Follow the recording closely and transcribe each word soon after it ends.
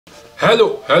Hello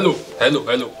hello hello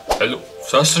hello hello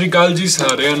सत श्री अकाल जी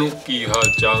सारिਆਂ ਨੂੰ ਕੀ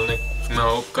ਹਾਲ ਚਾਲ ਨੇ। मैं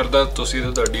होप करदा तुसीं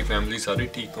ते तुहाडी फैमिली सारे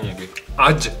ठीक होवोगे।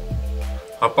 अज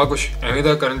ਆਪਾਂ ਕੁਝ ਐਵੇਂ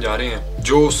ਦਾ ਕਰਨ ਜਾ ਰਹੇ ਹਾਂ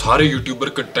ਜੋ ਸਾਰੇ ਯੂਟਿਊਬਰ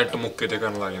ਕੰਟੈਂਟ ਮੁੱਕੇ ਤੇ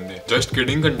ਕਰਨ ਲੱਗ ਜਾਂਦੇ। ਜਸਟ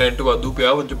ਕਿਡਿੰਗ, ਕੰਟੈਂਟ ਵਾਧੂ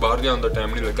ਪਿਆ ਵੰਜ ਬਾਹਰ ਜਾਣ ਦਾ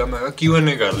ਟਾਈਮ ਨਹੀਂ ਲੱਗਾ। ਮੈਂ ਕਿਹਾ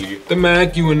QnA ਕਰ ਲਈਏ ਤੇ ਮੈਂ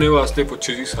QnA ਵਾਸਤੇ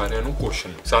ਪੁੱਛੇ ਸੀ ਸਾਰਿਆਂ ਨੂੰ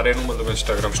ਕੁਐਸਚਨ। ਸਾਰਿਆਂ ਨੂੰ ਮਤਲਬ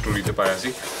ਇੰਸਟਾਗ੍ਰਾਮ ਸਟੋਰੀ ਤੇ ਪਾਇਆ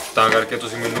ਸੀ, ਤਾਂ ਕਰਕੇ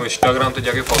ਤੁਸੀਂ ਮੈਨੂੰ ਇੰਸਟਾਗ੍ਰਾਮ ਤੇ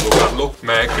ਜਾ ਕੇ ਫੋਲੋ ਕਰ ਲਓ।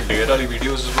 ਮੈਂ ਇੱਕ ਡੇਅਰ ਵਾਲੀ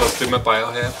ਵੀਡੀਓਜ਼ ਵਾਸਤੇ ਮੈਂ ਪਾਇਆ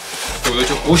ਹੋਇਆ ਤੇ ਉਹਦੇ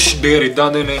ਚ ਕੁਝ ਡੇਅਰ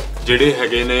ਇਦਾਂ ਦੇ ਨੇ ਜਿਹੜੇ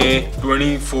ਹੈਗੇ ਨੇ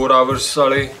 24 ਆਵਰਸ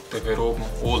ਵਾਲੇ, ਤੇ ਫਿਰ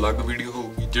ਉਹ ਅਲੱਗ ਵੀਡੀਓ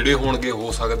ਹੋਊਗੀ। ਜਿਹੜੇ ਹੋਣਗੇ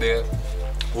ਹੋ ਸਕਦੇ ਆ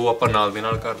ਉਹ ਆਪਾਂ ਨਾਲ ਦੇ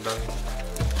ਨਾਲ ਕਰ ਦਾਂਗੇ।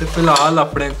 ਤੇ ਫਿਲਹਾਲ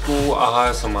ਆਪਣੇ ਕੋ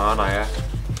ਆਹ ਸਮਾਨ ਆਇਆ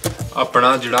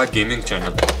ਆਪਣਾ ਜਿਹੜਾ ਗੇਮਿੰਗ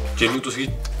ਚੈਨਲ, ਜਿਹਨੂੰ ਤੁਸੀਂ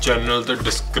ਚੈਨਲ ਤੇ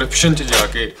ਡਿਸਕ੍ਰਿਪਸ਼ਨ 'ਚ ਜਾ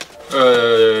ਕੇ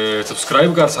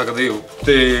ਸਬਸਕ੍ਰਾਈਬ ਕਰ ਸਕਦੇ ਹੋ।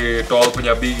 ਤੇ ਟੌਲ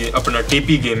ਪੰਜਾਬੀ ਆਪਣਾ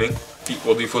TP ਗੇਮਿੰਗ,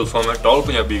 ਉਹਦੀ ਫੁੱਲ ਫਾਰਮ ਹੈ ਟੌਲ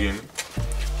ਪੰਜਾਬੀ ਗੇਮਿੰਗ,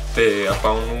 ਤੇ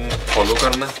ਆਪਾਂ ਉਹਨੂੰ ਫੋਲੋ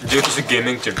ਕਰਨਾ ਜੇ ਤੁਸੀਂ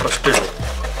ਗੇਮਿੰਗ 'ਚ ਇੰਟਰਸਟਿਡ ਹੋ।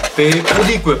 ਤੇ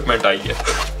ਉਹਦੀ ਇਕੁਇਪਮੈਂਟ ਆਈ ਹੈ,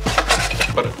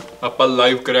 ਪਰ ਆਪਾਂ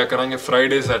ਲਾਈਵ ਕਰਿਆ ਕਰਾਂਗੇ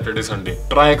ਫਰਾਈਡੇ ਸੈਟਰਡੇ ਸੰਡੇ,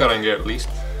 ਟਰਾਈ ਕਰਾਂਗੇ ਐਟਲੀਸਟ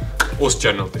ਉਸ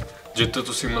ਚੈਨਲ ਤੇ, ਜਿੱਥੇ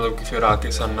ਤੁਸੀਂ ਮਤਲਬ ਕਿ ਫਿਰ ਆ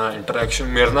ਕੇ ਸਾਡੇ ਨਾਲ ਇੰਟਰੈਕਸ਼ਨ,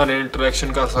 ਮੇਰੇ ਨਾਲ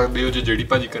ਇੰਟਰੈਕਸ਼ਨ ਕਰ ਸਕਦੇ ਹੋ। ਜੇ ਜਿਹੜੀ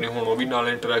ਭਾਜੀ ਕਰੇ ਹੁਣ ਉਹ ਵੀ ਨਾਲ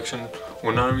ਇੰਟਰੈਕਸ਼ਨ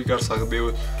ਉਹਨਾਂ ਨਾਲ ਵੀ ਕਰ ਸਕਦੇ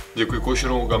ਹੋ। ਜੇ ਕੋਈ ਕੁਐਸਚਨ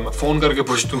ਹੋਊਗਾ ਮੈਂ ਫੋਨ ਕਰਕੇ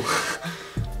ਪੁੱਛ ਦੂੰ।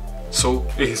 ਸੋ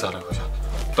ਇਹ ਸਾਰਾ ਕੁਝ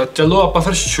ਤਾਂ ਚਲੋ ਆਪਾਂ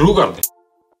ਫਿਰ ਸ਼ੁਰੂ ਕਰਦੇ।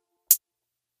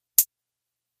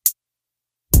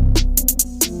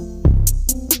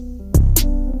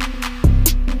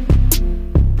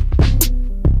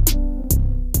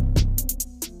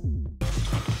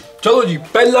 चलो जी,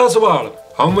 पहला सवाल,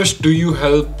 how much do you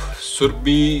help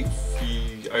Surabhi fee?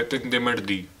 I think they मेंट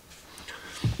दी।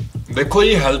 देखो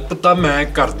जी, हेल्प तो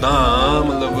मैं करदा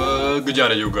मतलब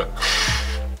गुजारे जोगा।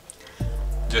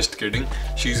 Just kidding,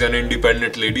 she is an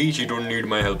independent lady, she don't need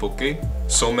my help. Okay,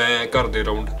 सो मैं घर दे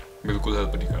राउंड बिल्कुल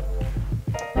हेल्प नहीं करता।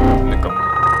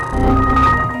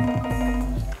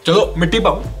 चलो मिट्टी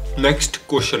पाओ। Next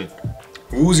question,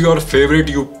 who is your favourite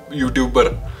YouTuber?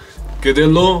 कि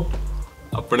लो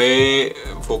अपने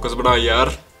फोकस बना यार,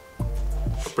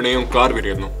 अपने ओंकार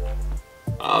वीरे नूं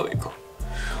आ देखो।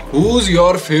 Who is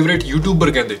your favourite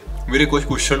YouTuber? कहते मेरे कुछ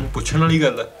क्वेश्चन पुछण वाली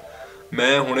गल है।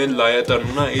 मैं हुणे लाया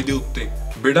तुहानूं ना इहदे उत्ते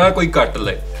बिना कोई कट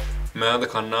ले मैं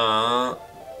दिखाना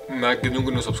मैं किनूं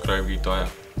किनूं सबसक्राइब कीता होया।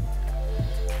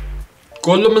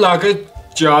 कुल मिला के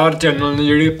 4 चैनल ने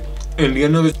जिहड़े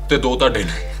इंडियन ते 2 तुहाडे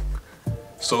ने।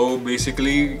 So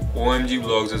basically OMG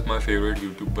Vlogs is my favourite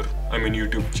YouTuber, I mean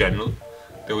YouTube channel.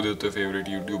 ਤੇ ਉਹਦੇ ਉੱਤੇ ਫੇਵਰੇਟ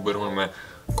ਯੂਟਿਊਬਰ ਹੁਣ ਮੈਂ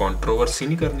ਕੰਟਰੋਵਰਸੀ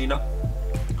ਨਹੀਂ ਕਰਨੀ ਨਾ।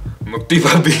 ਮੁਕਤੀ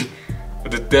ਭਾਬੀ,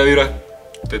 ਦਿੱਤਿਆ ਵੀਰਾ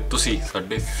ਤੇ ਤੁਸੀਂ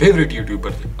ਸਾਡੇ ਫੇਵਰੇਟ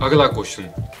ਯੂਟਿਊਬਰ ਜੀ। ਅਗਲਾ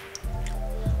ਕੁਐਸਚਨ,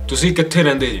 ਤੁਸੀਂ ਕਿੱਥੇ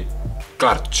ਰਹਿੰਦੇ ਜੀ?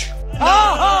 ਘਰ 'ਚ।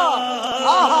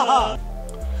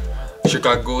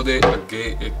 ਸ਼ਿਕਾਗੋ ਦੇ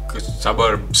ਅੱਗੇ ਇੱਕ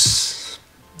ਸਬਰਬਸ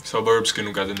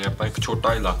ਕਿਹਨੂੰ ਕਹਿੰਦੇ ਨੇ ਆਪਾਂ, ਇੱਕ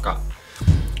ਛੋਟਾ ਇਲਾਕਾ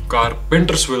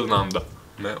ਕਾਰਪੈਂਟਰਸਵਿਲ ਨਾਮ ਦਾ,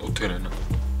 ਮੈਂ ਉੱਥੇ ਰਹਿਣਾ।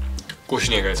 ਕੁਛ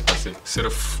ਨਹੀਂ ਹੈਗਾ ਇਸ ਪਾਸੇ,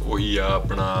 ਸਿਰਫ ਉਹੀ ਆ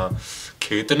ਆਪਣਾ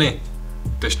खेत ने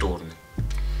ते स्टोर ने।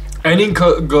 Any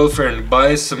girlfriend by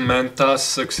Samantha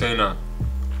Saxena?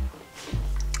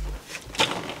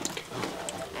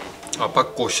 आपा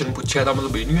क्वेश्चन पूछा था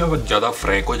मतलब ये नहीं आप ज्यादा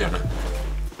फ्रैंक हो जाना।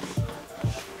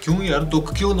 क्यों यार, दुख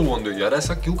क्यों दबाते हो यार,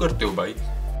 ऐसा क्यों करते हो भाई?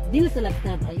 दिल से लगता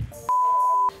है भाई।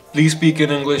 Please speak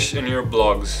in English in your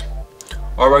blogs.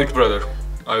 All right brother,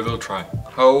 I will try.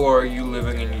 How are you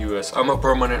living in US? I'm a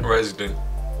permanent resident.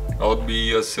 I'll be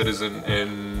a citizen in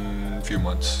few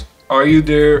months. Are you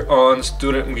there on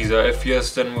student visa? If yes,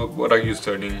 then what are you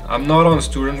studying? I'm not on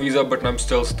student visa, but I'm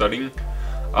still studying.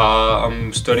 I'm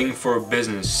studying for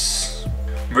business.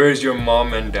 Where is your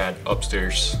mom and dad?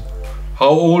 Upstairs. How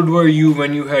old were you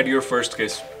when you had your first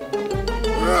kiss?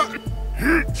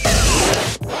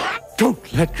 Don't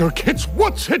let your kids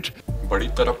watch it. बड़ी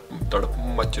तड़प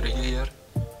much रही है यार,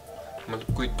 मतलब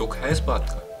कोई दुख है इस बात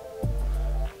का?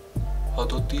 हद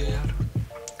होती है यार।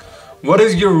 What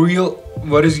is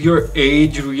your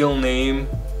age, real name?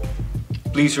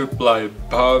 Please reply.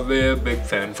 Bhave, big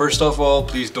fan. First of all,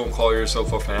 please don't call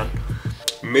yourself a fan.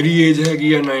 मेरी एज हैगी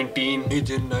है 19 एज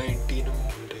 19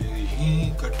 ही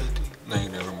कटती नहीं,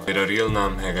 never mind. मेरा रियल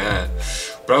नाम हैगा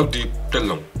Pradeep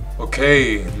Dhillon. Okay,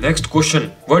 next question.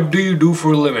 What do you do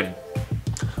for a living?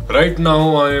 Right now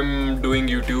I'm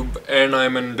doing YouTube and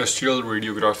I'm an industrial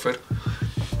radiographer.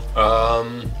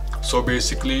 So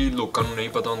basically लोगों को नहीं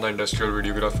पता होंगे इंडस्ट्रीयल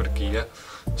वीडियोग्राफर की है।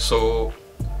 सो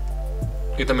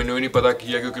ये तो मैंने भी नहीं पता की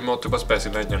है क्योंकि मैं उत्ते बस पैसे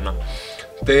लै जाना।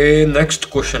 तो नैक्सट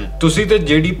क्वेश्चन, तुसी ते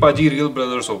जेडी पाजी रियल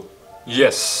ब्रदर्स हो?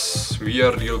 Yes, we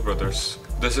are real brothers.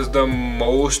 This is the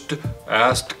most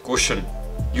asked question.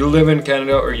 You live in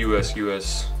Canada और US?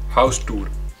 हाउस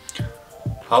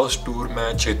टूर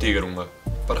मैं छेती करूँगा,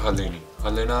 पर हाले नहीं,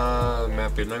 हाले ना मैं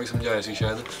पहला भी समझाया सी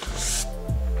शायद।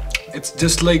 इट्स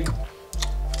जस्ट लाइक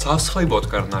ਸਾਫ ਸਫਾਈ ਬਹੁਤ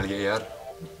ਕਰਨ ਵਾਲੀ ਹੈ ਯਾਰ,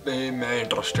 ਤੇ ਮੈਂ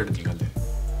ਇੰਟਰਸਟਿਡ ਦੀ ਗੱਲ ਹੈ।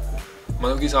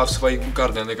 ਮਤਲਬ ਕਿ ਸਾਫ ਸਫਾਈ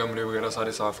ਘਰਦਿਆਂ ਦੇ ਕਮਰੇ ਵਗੈਰਾ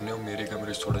ਸਾਰੇ ਸਾਫ ਨੇ, ਉਹ ਮੇਰੇ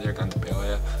ਕਮਰੇ 'ਚ ਥੋੜਾ ਜਿਹਾ ਗੰਦ ਪਿਆ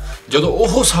ਹੋਇਆ। ਜਦੋਂ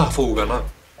ਉਹ ਸਾਫ ਹੋਊਗਾ ਨਾ,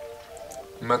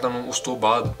 ਮੈਂ ਤੁਹਾਨੂੰ ਉਸ ਤੋਂ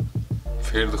ਬਾਅਦ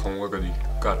ਫੇਰ ਦਿਖਾਊਂਗਾ ਕਦੀ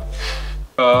ਘਰ।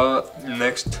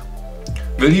 Next,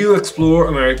 will you explore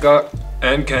America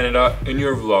and Canada in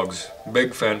your vlogs?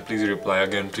 Big fan, please reply.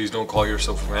 Again, please don't call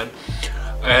yourself a fan.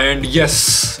 And yes,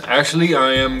 actually I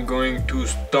am going to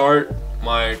start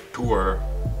my tour,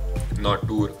 not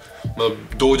tour, मतलब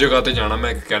 2 जगह ਤੇ ਜਾਣਾ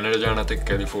ਮੈਂ, Canada ਜਾਣਾ ਤੇ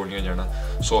California ਜਾਣਾ।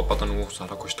 ਸੋ ਆਪਾਂ ਤੁਹਾਨੂੰ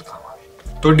ਸਾਰਾ ਕੁਝ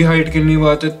ਦਿਖਾਵਾਂਗੇ। ਤੁਹਾਡੀ ਹਾਈਟ ਕਿੰਨੀ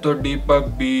ਵਾ ਤੇ ਤੁਹਾਡੀ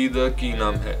ਭਾਬੀ ਦਾ ਕੀ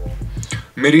ਨਾਮ ਹੈ?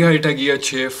 ਮੇਰੀ ਹਾਈਟ ਹੈਗੀ ਆ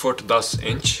 6 ਫੁੱਟ 10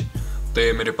 ਇੰਚ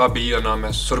ਤੇ ਮੇਰੇ ਭਾਬੀ ਦਾ ਨਾਮ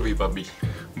ਹੈ ਸੁਰਭੀ ਭਾਬੀ।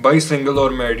 ਬਾਈ ਸਿੰਗਲ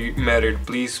ਔਰ married?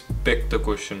 Please pick the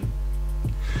question.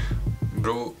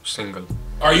 Bro single.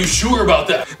 Are you sure about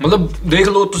that? मतलब देख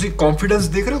लो, तुसी कॉन्फिडेंस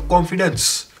देख रहे हो? कॉन्फिडेंस।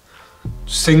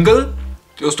 सिंगल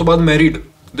ते उस तो बाद married,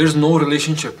 there is no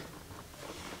relationship.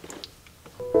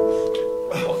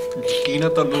 यकीन है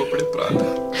तुहानू अपने भरा दा।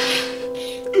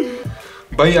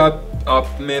 भाई आप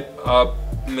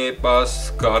में पास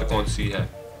कार कौन सी है?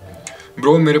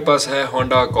 ब्रो मेरे पास है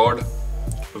Honda Accord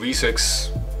V6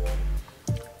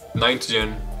 9th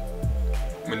gen,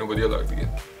 मैनू वधिया लगदी है।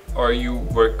 Are you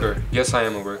worker? Yes, I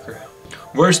am a worker.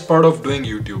 Worst part of doing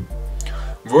YouTube?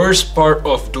 Worst part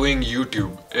of doing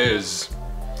YouTube is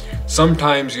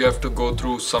sometimes you have to go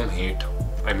through some hate.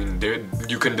 I mean,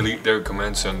 you can delete their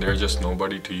comments and they're just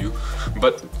nobody to you.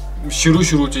 But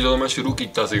ਸ਼ੁਰੂ ਚ ਜਦੋਂ ਮੈਂ ਸ਼ੁਰੂ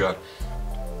ਕੀਤਾ ਸੀਗਾ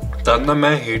ਤਦ ਨਾ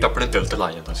ਮੈਂ ਹੇਟ ਆਪਣੇ ਦਿਲ ਤੇ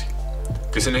ਲਾ ਜਾਂਦਾ ਸੀ।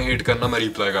 ਕਿਸੇ ਨੇ ਹੇਟ ਕਰਨਾ, ਮੈਂ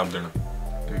ਰਿਪਲਾਈ ਕਰ ਦੇਣਾ।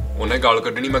 ਉਹਨੇ ਗਾਲ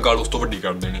ਕੱਢਣੀ, ਮੈਂ ਗਾਲ ਉਸ ਤੋਂ ਵੱਡੀ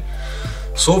ਕਰ ਦੇਣੀ।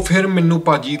 ਸੋ ਫਿਰ ਮੈਨੂੰ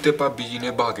ਭਾਜੀ ਤੇ ਭਾਬੀ ਜੀ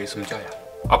ਨੇ ਬਹਾ ਕੇ ਸਮਝਾਇਆ,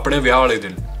 ਆਪਣੇ ਵਿਆਹ ਵਾਲੇ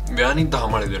ਦਿਨ, ਵਿਆਹ ਨਹੀਂ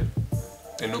ਦਾਮ ਵਾਲੇ ਦਿਨ,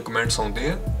 ਤੈਨੂੰ ਕਮੈਂਟਸ ਆਉਂਦੇ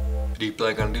ਆ,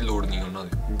 ਰਿਪਲਾਈ ਕਰਨ ਦੀ ਲੋੜ ਨਹੀਂ ਉਹਨਾਂ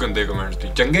ਦੇ ਗੰਦੇ ਕਮੈਂਟਸ ਦੀ,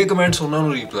 ਚੰਗੇ ਕਮੈਂਟਸ ਉਹਨਾਂ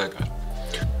ਨੂੰ ਰਿਪਲਾਈ ਕਰ।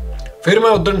 ਫਿਰ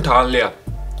ਮੈਂ ਉਦੋਂ ਠਾਣ ਲਿਆ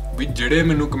ਵੀ ਜਿਹੜੇ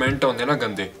ਮੈਨੂੰ ਕਮੈਂਟ ਆਉਂਦੇ ਨਾ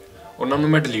ਗੰਦੇ, ਉਹਨਾਂ ਨੂੰ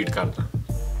ਮੈਂ ਡਿਲੀਟ ਕਰਦਾ।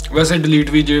 ਵੈਸੇ ਡਿਲੀਟ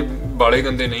ਵੀ ਜੇ ਬਾਲੇ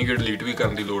ਗੰਦੇ ਨਹੀਂ ਗਏ, ਡਿਲੀਟ ਵੀ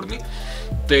ਕਰਨ ਦੀ ਲੋੜ ਨਹੀਂ,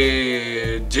 ਤੇ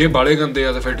ਜੇ ਬਾਲੇ ਗੰਦੇ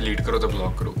ਆ ਤਾਂ ਫਿਰ ਡਿਲੀਟ ਕਰੋ ਤੇ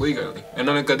ਬਲੌਕ ਕਰੋ, ਕੋਈ ਗੱਲ ਨਹੀਂ।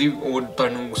 ਇਹਨਾਂ ਨੇ ਕਦੀ ਉਹ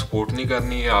ਤੁਹਾਨੂੰ ਸਪੋਰਟ ਨਹੀਂ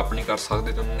ਕਰਨੀ, ਆਪ ਨਹੀਂ ਕਰ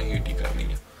ਸਕਦੇ, ਤਾਂ ਉਹਨਾਂ ਨੇ ਹੇਟ ਹੀ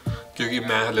ਕਰਨੀ ਆ। क्योंकि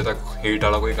मैं हले तक हेट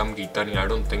वाला कोई काम किया नहीं। I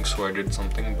don't think so I did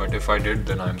something, but if I did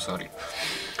then I'm sorry.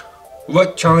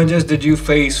 What challenges did you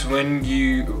face when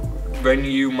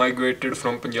you migrated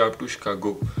from Punjab to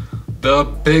Chicago? The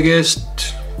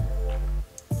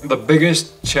biggest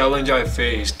challenge I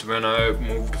faced when I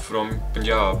moved from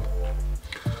Punjab,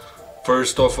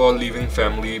 first of all leaving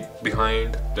family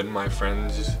behind, then my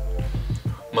friends,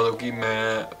 मतलब कि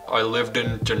I lived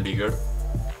in Chandigarh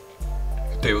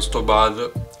ਤੇ ਉਸ ਤੋਂ ਬਾਅਦ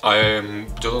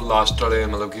ਜਦੋਂ last ਵਾਲੇ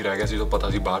ਮਤਲਬ ਕਿ ਰਹਿ ਗਿਆ ਸੀ, ਤਾਂ ਪਤਾ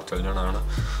ਸੀ ਬਾਹਰ ਚੱਲ ਜਾਣਾ ਹੈ ਨਾ।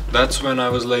 That's van I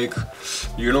was like,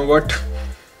 you know what,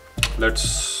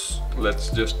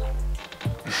 let's just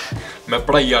ਮੈਂ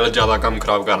ਪੜ੍ਹਾਈ ਵਾਲਾ ਜ਼ਿਆਦਾ ਕੰਮ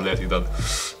ਖਰਾਬ ਕਰ ਲਿਆ ਸੀ ਤਦ।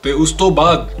 ਤੇ ਉਸ ਤੋਂ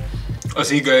ਬਾਅਦ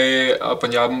ਅਸੀਂ ਗਏ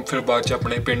ਪੰਜਾਬ, ਫਿਰ ਬਾਅਦ 'ਚ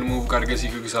ਆਪਣੇ ਪਿੰਡ ਮੂਵ ਕਰ ਗਏ ਸੀ,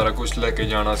 ਕਿਉਂਕਿ ਸਾਰਾ ਕੁਛ ਲੈ ਕੇ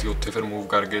ਜਾਣਾ ਸੀ ਉੱਥੇ। ਫਿਰ ਮੂਵ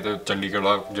ਕਰ ਗਏ ਤੇ ਚੰਡੀਗੜ੍ਹ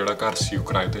ਦਾ ਜਿਹੜਾ ਘਰ ਸੀ ਉਹ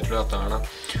ਕਿਰਾਏ 'ਤੇ ਚੜ੍ਹਾਤਾ ਹੈ ਨਾ।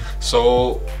 ਸੋ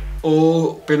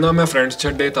ਉਹ ਪਹਿਲਾਂ ਮੈਂ ਫਰੈਂਡਸ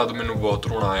ਛੱਡੇ, ਤਦ ਮੈਨੂੰ ਬਹੁਤ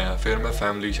ਰੋਣਾ ਆਇਆ। ਫਿਰ ਮੈਂ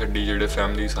ਫੈਮਿਲੀ ਛੱਡੀ, ਜਿਹੜੇ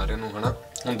ਫੈਮਿਲੀ ਸਾਰਿਆਂ ਨੂੰ ਹੈ ਨਾ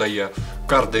ਹੁੰਦਾ ਹੀ ਆ,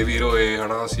 ਘਰ ਦੇ ਵੀ ਰੋਏ ਹੈ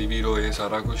ਨਾ, ਅਸੀਂ ਵੀ ਰੋਏ,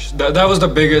 ਸਾਰਾ ਕੁਛ। that was the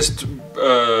biggest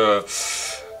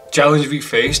challenge we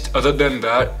faced. Other than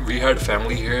that we had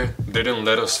family here, they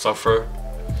didn't let us suffer,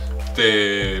 ਤੇ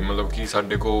ਮਤਲਬ ਕਿ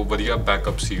ਸਾਡੇ ਕੋਲ ਵਧੀਆ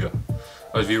ਬੈਕਅਪ ਸੀਗਾ।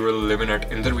 We were living at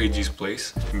Inderveer ji's place.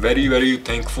 Very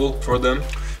thankful for them.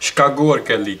 Chicago or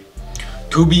Kelly?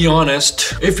 To be honest,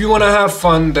 if you wanna have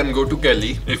fun then go to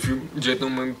Kelly. ਜੇ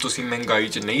ਤੁਸੀਂ ਮਹਿੰਗਾਈ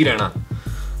 'ਚ ਨਹੀਂ ਰਹਿਣਾ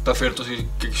ਤਾਂ ਫਿਰ ਤੁਸੀਂ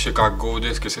ਸ਼ਿਕਾਗੋ ਦੇ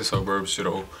ਕਿਸੇ ਸਬਰਬਸ 'ਚ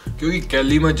ਰਹੋ, ਕਿਉਂਕਿ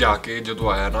ਕੈਲੀ ਮੈਂ ਜਾ ਕੇ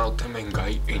ਜਦੋਂ ਆਇਆ ਨਾ, ਉੱਥੇ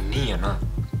ਮਹਿੰਗਾਈ ਇੰਨੀ ਹੈ ਨਾ,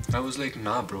 I was like,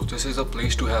 nah bro, this is a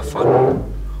place to have fun.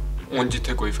 ਹੁਣ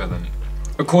ਜਿੱਥੇ ਕੋਈ ਫਾਇਦਾ ਨਹੀਂ।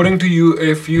 According to you,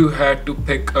 if you had to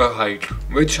pick a height,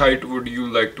 which height would you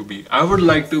like to be? I would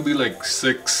like to be like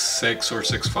 6'6" or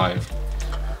 6'5",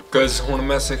 because ਹੁਣ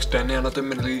ਮੈਂ 6'10" ਆ ਨਾ, ਤੇ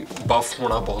ਮੇਰੇ ਲਈ buff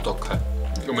ਹੋਣਾ ਬਹੁਤ ਔਖਾ ਹੈ।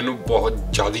 ਮੈਨੂੰ ਬਹੁਤ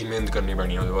ਜ਼ਿਆਦਾ ਮਿਹਨਤ ਕਰਨੀ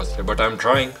ਪੈਣੀ ਉਹਦੇ ਵਾਸਤੇ, but I'm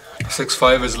trying.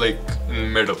 6'5" is like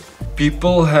middle.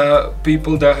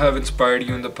 People that have inspired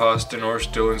you in the past and are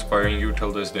still inspiring you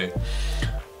till this day.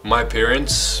 My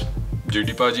parents,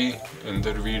 JD Paji,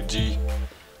 Inderveer ji,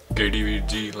 KD Veer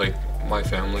ji, like my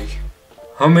family.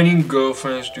 How many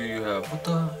girlfriends do you have? What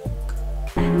the heck?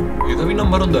 ਇਹਦਾ ਵੀ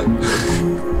number ਹੁੰਦਾ ਹੈ?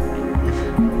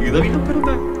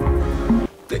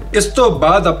 ਤੇ ਇਸ ਤੋਂ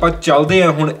ਬਾਅਦ ਆਪਾਂ ਚੱਲਦੇ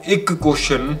ਹਾਂ ਹੁਣ ਇੱਕ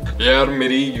ਕੁਐਸਚਨ। ਯਾਰ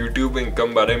ਮੇਰੀ YouTube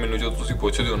ਇਨਕਮ ਬਾਰੇ ਮੈਨੂੰ ਜਦੋਂ ਤੁਸੀਂ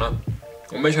ਪੁੱਛਦੇ ਹੋ ਨਾ,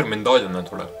 ਉਹ ਮੈਂ ਸ਼ਰਮਿੰਦਾ ਹੋ ਜਾਂਦਾ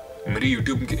ਥੋੜਾ। ਮੇਰੀ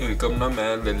YouTube ਇਨਕਮ ਨਾ,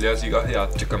 ਮੈਂ ਲੈ ਲਿਆ ਸੀਗਾ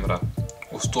ਹਯਾਤ 'ਚ ਕਮਰਾ,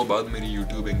 ਉਸ ਤੋਂ ਬਾਅਦ ਮੇਰੀ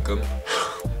YouTube ਇਨਕਮ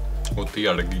ਉੱਥੇ ਹੀ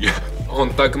ਅੜ ਗਈ ਹੈ। ਹੁਣ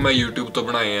ਤੱਕ ਮੈਂ YouTube ਤੋਂ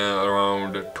ਬਣਾਏ ਆ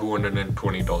ਅਰਾਊਂਡ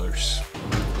 $220।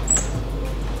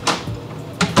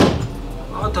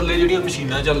 ਆਹ ਥੱਲੇ ਜਿਹੜੀਆਂ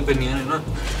ਮਸ਼ੀਨਾਂ ਚੱਲ ਪੈਂਦੀਆਂ ਨੇ ਨਾ,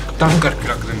 ਤੰਗ ਕਰਕੇ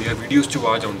ਰੱਖ ਦਿੰਦੀਆਂ, ਵੀਡੀਓਜ਼ 'ਚ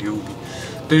ਆਵਾਜ਼ ਆਉਂਦੀ ਹੋਊਗੀ।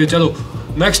 ਤੇ ਚਲੋ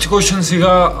ਨੈਕਸਟ ਕੁਐਸਚਨ ਸੀਗਾ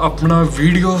ਆਪਣਾ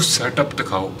ਵੀਡੀਓ ਸੈਟਅਪ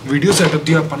ਦਿਖਾਓ। ਵੀਡੀਓ ਸੈਟਅਪ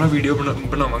ਦੀ ਆਪਾਂ ਨਾ ਵੀਡੀਓ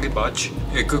ਬਣਾਵਾਂਗੇ ਬਾਅਦ 'ਚ।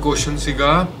 ਇੱਕ ਕੁਐਸਚਨ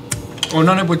ਸੀਗਾ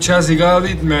ਉਹਨਾਂ ਨੇ ਪੁੱਛਿਆ ਸੀਗਾ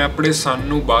ਵੀ ਮੈਂ ਆਪਣੇ ਸਨ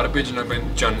ਨੂੰ ਬਾਹਰ ਭੇਜਣਾ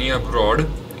ਚਾਹੁੰਦੀ ਹਾਂ ਅਬਰੋਡ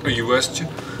US 'ਚ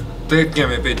ਤੇ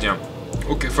ਕਿਵੇਂ ਭੇਜਾਂ।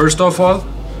 ਓਕੇ ਫਰਸਟ ਆਫ ਆਲ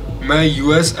ਮੈਂ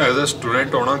US ਐਜ਼ ਅ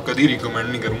ਸਟੂਡੈਂਟ ਆਉਣਾ ਕਦੀ ਰਿਕਮੈਂਡ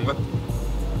ਨਹੀਂ ਕਰੂੰਗਾ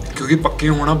ਕਿਉਂਕਿ ਪੱਕੇ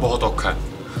ਹੋਣਾ ਬਹੁਤ ਔਖਾ ਹੈ।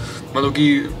 ਮਤਲਬ ਕਿ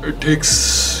ਇਟ ਟੇਕਸ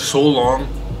ਸੋ ਲੌਂਗ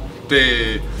ਤੇ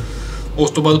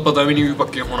ਉਸ ਤੋਂ ਬਾਅਦ ਪਤਾ ਵੀ ਨਹੀਂ ਵੀ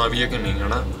ਪੱਕੇ ਹੋਣਾ ਵੀ ਹੈ ਕਿ ਨਹੀਂ ਹੈ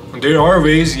ਨਾ। देयर आर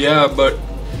वेज या but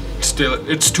still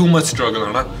it's too much struggle है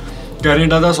ना।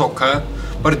 कैनेडा ਦਾ ਸੌਖਾ ਹੈ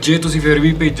ਪਰ ਜੇ ਤੁਸੀਂ ਫਿਰ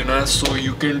ਵੀ ਭੇਜਣਾ ਹੈ so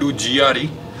you can do GRE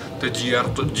ਤੇ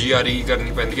GRE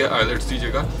ਕਰਨੀ ਪੈਂਦੀ ਹੈ ਆਈਲੈਟਸ ਦੀ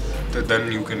ਜਗ੍ਹਾ ਤੇ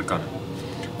ਦੈਨ ਯੂ ਕੈਨ ਕਮ।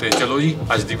 ਤੇ ਚਲੋ ਜੀ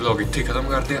ਅੱਜ ਦੀ ਵਲੌਗ ਇੱਥੇ ਖਤਮ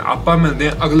ਕਰਦੇ ਹਾਂ। ਆਪਾਂ ਮਿਲਦੇ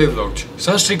ਹਾਂ ਅਗਲੇ ਵਲੌਗ 'ਚ।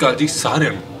 ਸਤਿ ਸ਼੍ਰੀ ਅਕਾਲ ਜੀ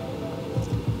ਸਾਰਿਆਂ ਨੂੰ।